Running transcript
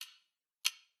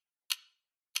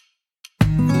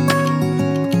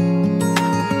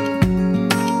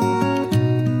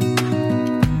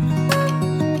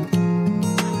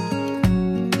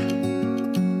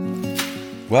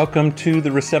Welcome to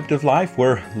The Receptive Life.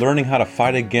 We're learning how to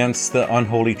fight against the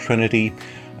unholy trinity,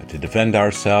 to defend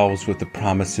ourselves with the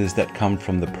promises that come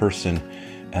from the person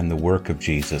and the work of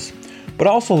Jesus, but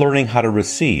also learning how to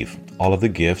receive all of the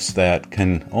gifts that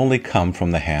can only come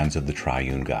from the hands of the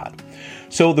triune God.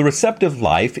 So the receptive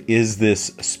life is this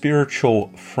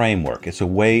spiritual framework. It's a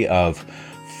way of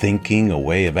thinking, a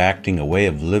way of acting, a way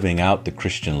of living out the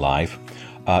Christian life.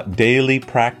 Daily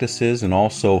practices and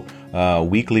also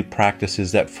weekly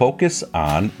practices that focus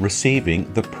on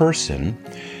receiving the person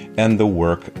and the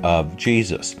work of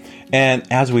Jesus. And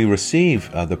as we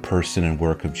receive the person and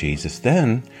work of Jesus,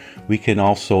 then we can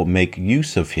also make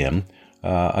use of him,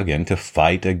 again, to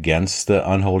fight against the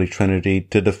unholy trinity,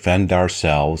 to defend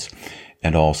ourselves,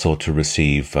 and also to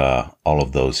receive all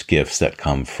of those gifts that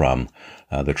come from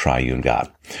the triune God.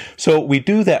 So we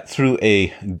do that through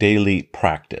a daily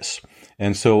practice.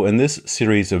 And so in this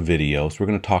series of videos, we're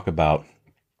going to talk about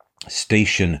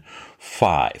Station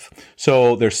 5.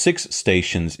 So there's 6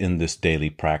 stations in this daily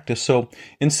practice. So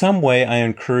in some way, I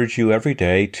encourage you every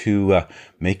day to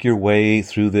make your way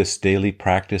through this daily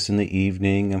practice in the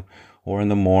evening or in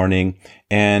the morning.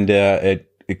 And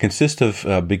it consists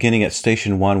of beginning at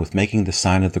Station 1 with making the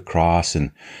sign of the cross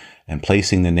and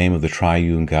placing the name of the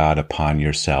triune God upon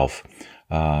yourself,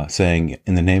 saying,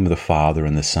 in the name of the Father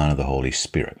and the Son and the Holy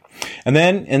Spirit. And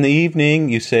then in the evening,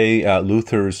 you say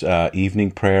Luther's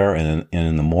evening prayer, and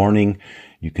in the morning,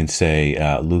 you can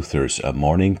say Luther's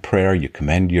morning prayer. You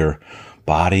commend your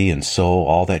body and soul,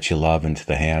 all that you love, into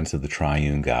the hands of the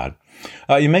triune God.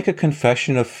 You make a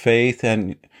confession of faith,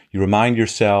 and you remind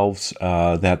yourselves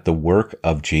that the work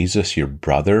of Jesus, your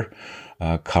brother,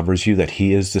 covers you, that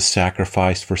he is the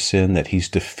sacrifice for sin, that he's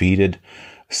defeated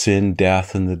sin,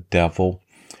 death, and the devil.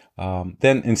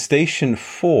 Then in Station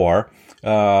 4,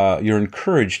 you're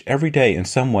encouraged every day in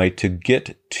some way to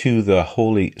get to the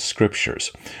Holy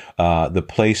Scriptures, the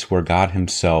place where God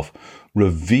himself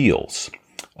reveals,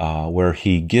 where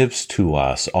he gives to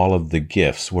us all of the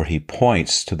gifts, where he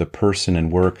points to the person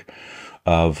and work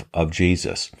of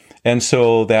Jesus. And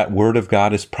so that Word of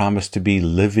God is promised to be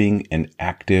living and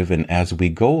active, and as we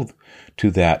go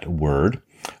to that Word,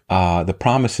 the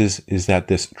promise is that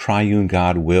this triune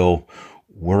God will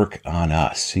work on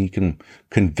us. He can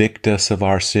convict us of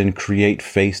our sin, create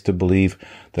faith to believe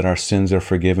that our sins are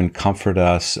forgiven, comfort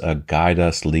us, guide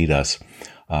us, lead us.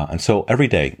 And so every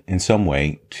day, in some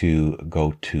way, to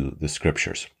go to the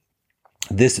Scriptures.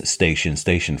 This station,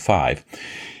 Station 5,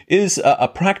 is a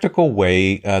practical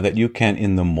way that you can,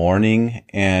 in the morning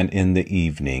and in the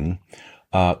evening,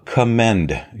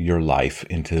 commend your life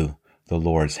into the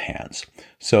Lord's hands.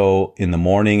 So in the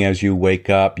morning, as you wake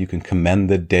up, you can commend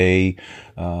the day,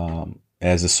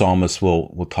 as the psalmist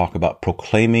will talk about,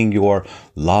 proclaiming your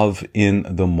love in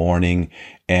the morning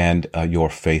and your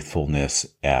faithfulness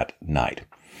at night.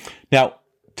 Now,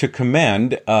 to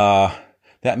commend,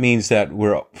 that means that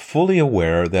we're fully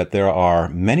aware that there are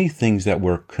many things that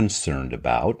we're concerned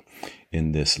about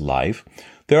in this life.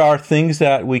 There are things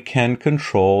that we can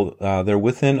control. They're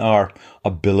within our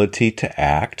ability to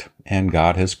act, and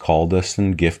God has called us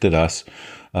and gifted us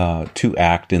to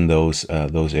act in those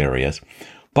areas.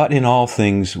 But in all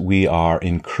things, we are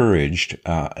encouraged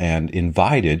and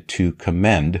invited to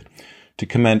commend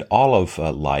all of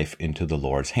life into the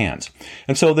Lord's hands.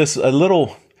 And so this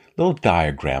little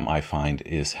diagram I find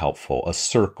is helpful. A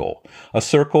circle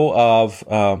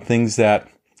of things that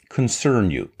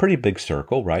concern you. Pretty big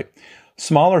circle, right?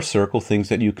 Smaller circle, things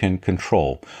that you can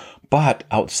control. But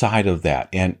outside of that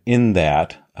and in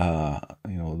that,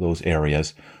 those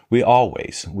areas, we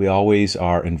always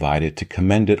are invited to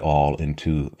commend it all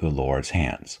into the Lord's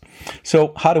hands.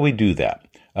 So how do we do that?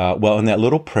 Well, in that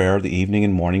little prayer, the evening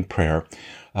and morning prayer,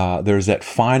 there's that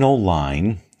final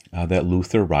line that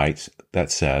Luther writes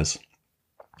that says,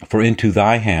 "For into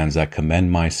thy hands I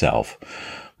commend myself,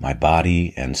 my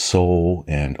body and soul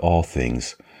and all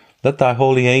things. Let thy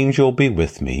holy angel be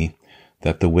with me,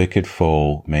 that the wicked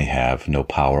foe may have no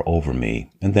power over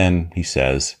me." And then he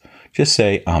says, just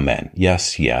say amen.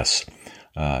 Yes, yes,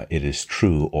 it is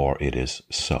true, or it is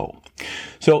so.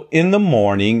 So in the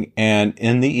morning and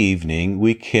in the evening,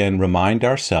 we can remind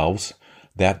ourselves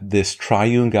that this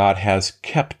triune God has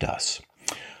kept us.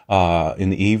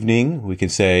 In the evening, we can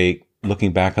say,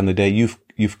 looking back on the day,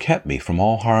 you've kept me from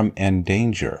all harm and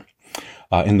danger.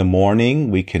 In the morning,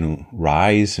 we can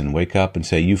rise and wake up and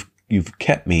say, you've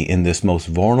kept me in this most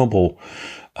vulnerable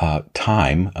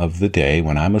time of the day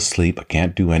when I'm asleep. I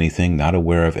can't do anything, not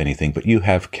aware of anything, but you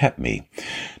have kept me.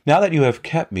 Now that you have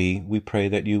kept me, we pray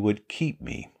that you would keep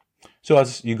me. So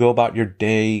as you go about your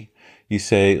day, you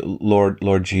say,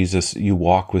 Lord Jesus, you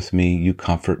walk with me, you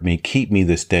comfort me, keep me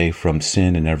this day from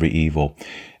sin and every evil.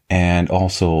 And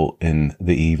also in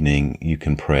the evening, you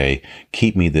can pray,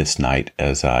 keep me this night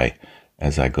as I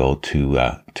go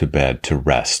to bed to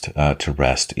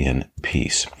rest in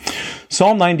peace.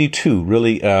 Psalm 92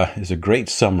 really is a great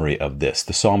summary of this.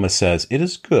 The psalmist says, "It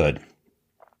is good.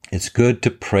 It's good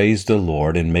to praise the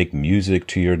Lord and make music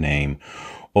to your name,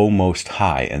 O Most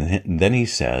High." And then he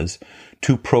says,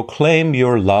 "To proclaim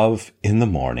your love in the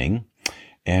morning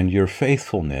and your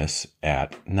faithfulness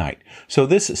at night." So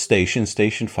this station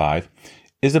 5,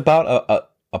 is about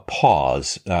a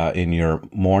pause in your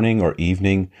morning or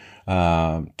evening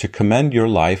to commend your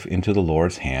life into the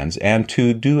Lord's hands and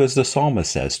to do as the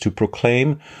psalmist says, to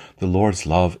proclaim the Lord's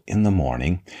love in the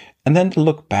morning, and then to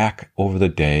look back over the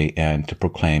day and to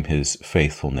proclaim his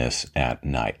faithfulness at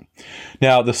night.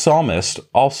 Now, the psalmists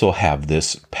also have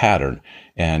this pattern,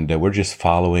 and we're just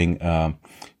following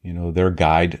their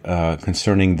guide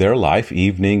concerning their life,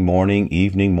 evening,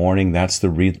 morning. That's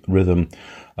the rhythm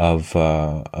of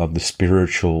the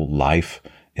spiritual life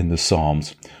in the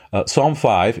Psalms. Psalm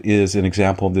 5 is an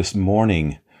example of this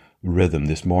morning rhythm,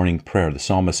 this morning prayer. The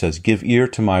psalmist says, "Give ear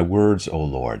to my words, O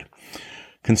Lord.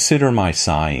 Consider my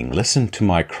sighing. Listen to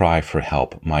my cry for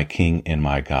help, my King and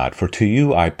my God. For to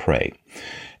you I pray."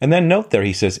 And then note there,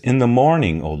 he says, "In the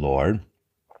morning, O Lord,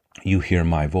 you hear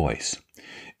my voice.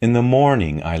 In the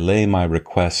morning I lay my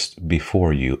request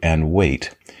before you and wait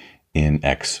in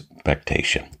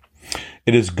expectation."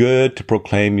 It is good to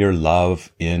proclaim your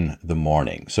love in the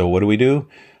morning. So what do?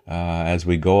 As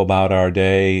we go about our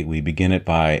day, we begin it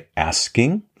by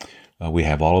asking. We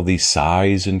have all of these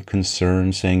sighs and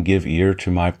concerns saying, "Give ear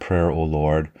to my prayer, O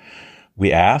Lord."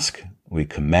 We ask, we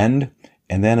commend,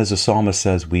 and then as the psalmist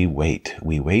says, we wait.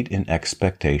 We wait in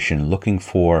expectation, looking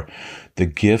for the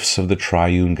gifts of the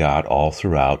triune God all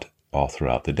throughout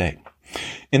the day.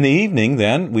 In the evening,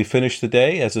 then, we finish the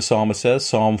day, as the psalmist says,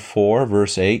 Psalm 4,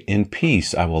 verse 8, "In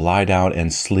peace I will lie down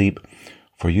and sleep,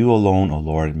 for you alone, O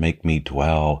Lord, make me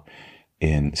dwell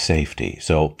in safety."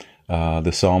 So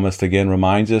the psalmist again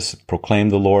reminds us, proclaim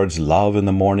the Lord's love in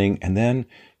the morning and then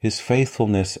his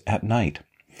faithfulness at night.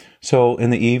 So in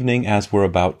the evening, as we're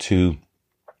about to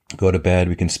go to bed,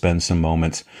 we can spend some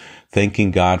moments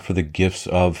thanking God for the gifts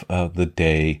of the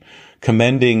day,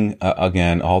 commending,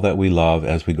 again, all that we love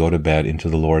as we go to bed into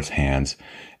the Lord's hands,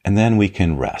 and then we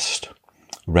can rest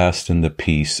in the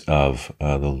peace of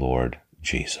the Lord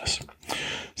Jesus.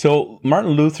 So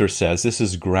Martin Luther says this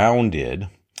is grounded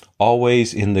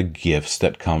always in the gifts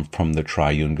that come from the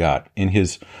triune God. In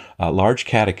his large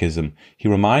catechism, he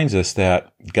reminds us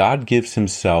that God gives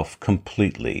himself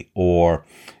completely or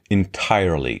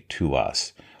entirely to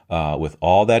us, with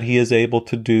all that he is able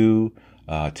to do,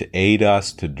 to aid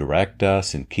us, to direct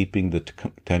us in keeping the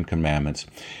Ten Commandments.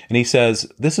 And he says,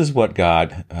 this is what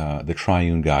God, the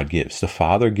triune God, gives. The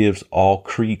Father gives all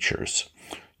creatures.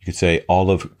 You could say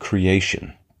all of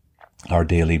creation, our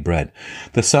daily bread.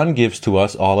 The Son gives to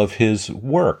us all of his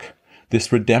work,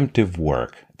 this redemptive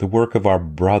work, the work of our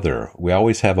brother. We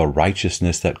always have a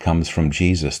righteousness that comes from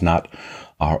Jesus, not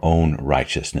our own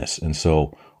righteousness. And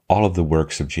so all of the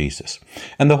works of Jesus.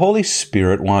 And the Holy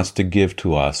Spirit wants to give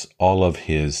to us all of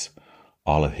his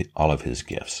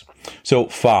gifts. So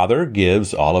Father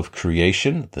gives all of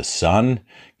creation. The Son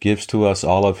gives to us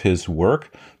all of his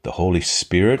work. The Holy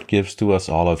Spirit gives to us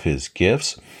all of his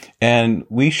gifts. And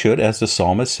we should, as the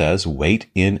psalmist says, wait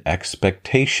in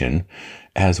expectation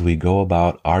as we go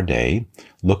about our day,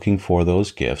 looking for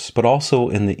those gifts, but also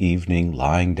in the evening,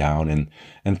 lying down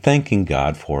and thanking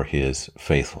God for his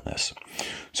faithfulness.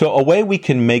 So a way we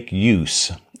can make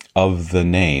use of the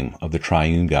name of the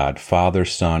triune God, Father,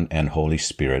 Son, and Holy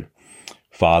Spirit.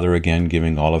 Father, again,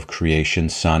 giving all of creation,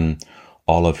 Son,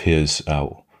 all of his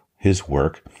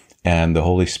work, and the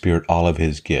Holy Spirit, all of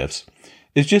his gifts,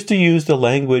 is just to use the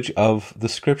language of the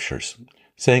Scriptures,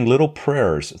 saying little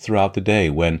prayers throughout the day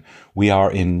when we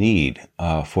are in need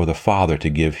for the Father to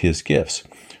give his gifts.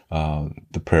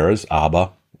 The prayer is,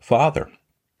 Abba, Father,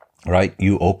 right?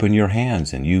 You open your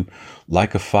hands and you,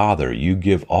 like a father, you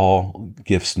give all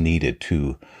gifts needed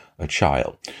to a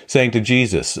child. Saying to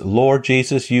Jesus, Lord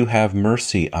Jesus, you have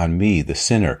mercy on me, the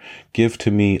sinner. Give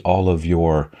to me all of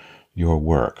your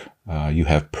work. You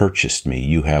have purchased me.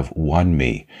 You have won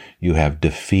me. You have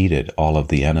defeated all of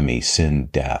the enemy, sin,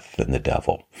 death, and the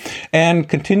devil. And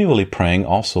continually praying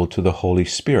also to the Holy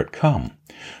Spirit. Come,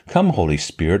 Holy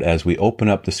Spirit, as we open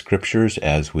up the Scriptures,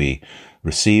 as we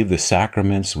receive the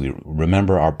sacraments, we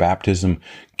remember our baptism,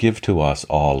 give to us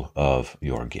all of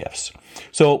your gifts.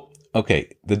 So,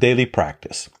 okay, the daily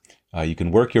practice. You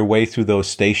can work your way through those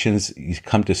stations. You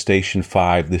come to station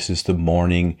 5. This is the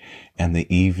morning and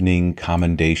the evening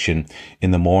commendation.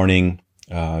 In the morning,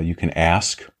 you can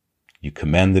ask. You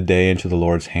commend the day into the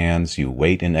Lord's hands. You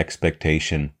wait in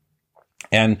expectation.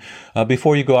 And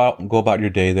before you go about your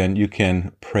day, then you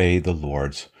can pray the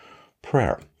Lord's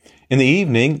Prayer. In the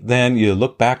evening, then you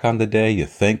look back on the day. You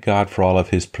thank God for all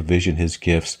of His provision, His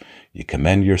gifts. You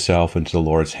commend yourself into the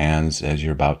Lord's hands as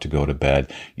you're about to go to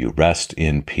bed. You rest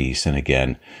in peace. And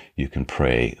again, you can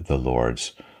pray the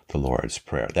Lord's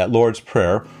Prayer. That Lord's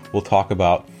Prayer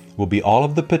will be all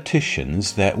of the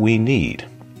petitions that we need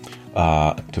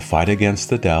to fight against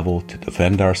the devil, to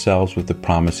defend ourselves with the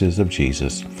promises of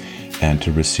Jesus, and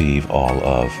to receive all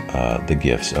of the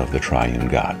gifts of the triune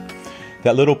God.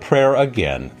 That little prayer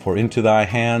again, for into thy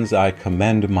hands I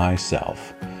commend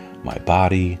myself, my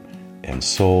body and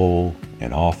soul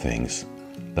and all things.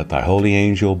 Let thy holy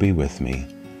angel be with me,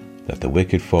 that the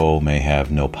wicked foe may have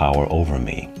no power over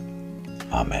me.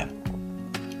 Amen.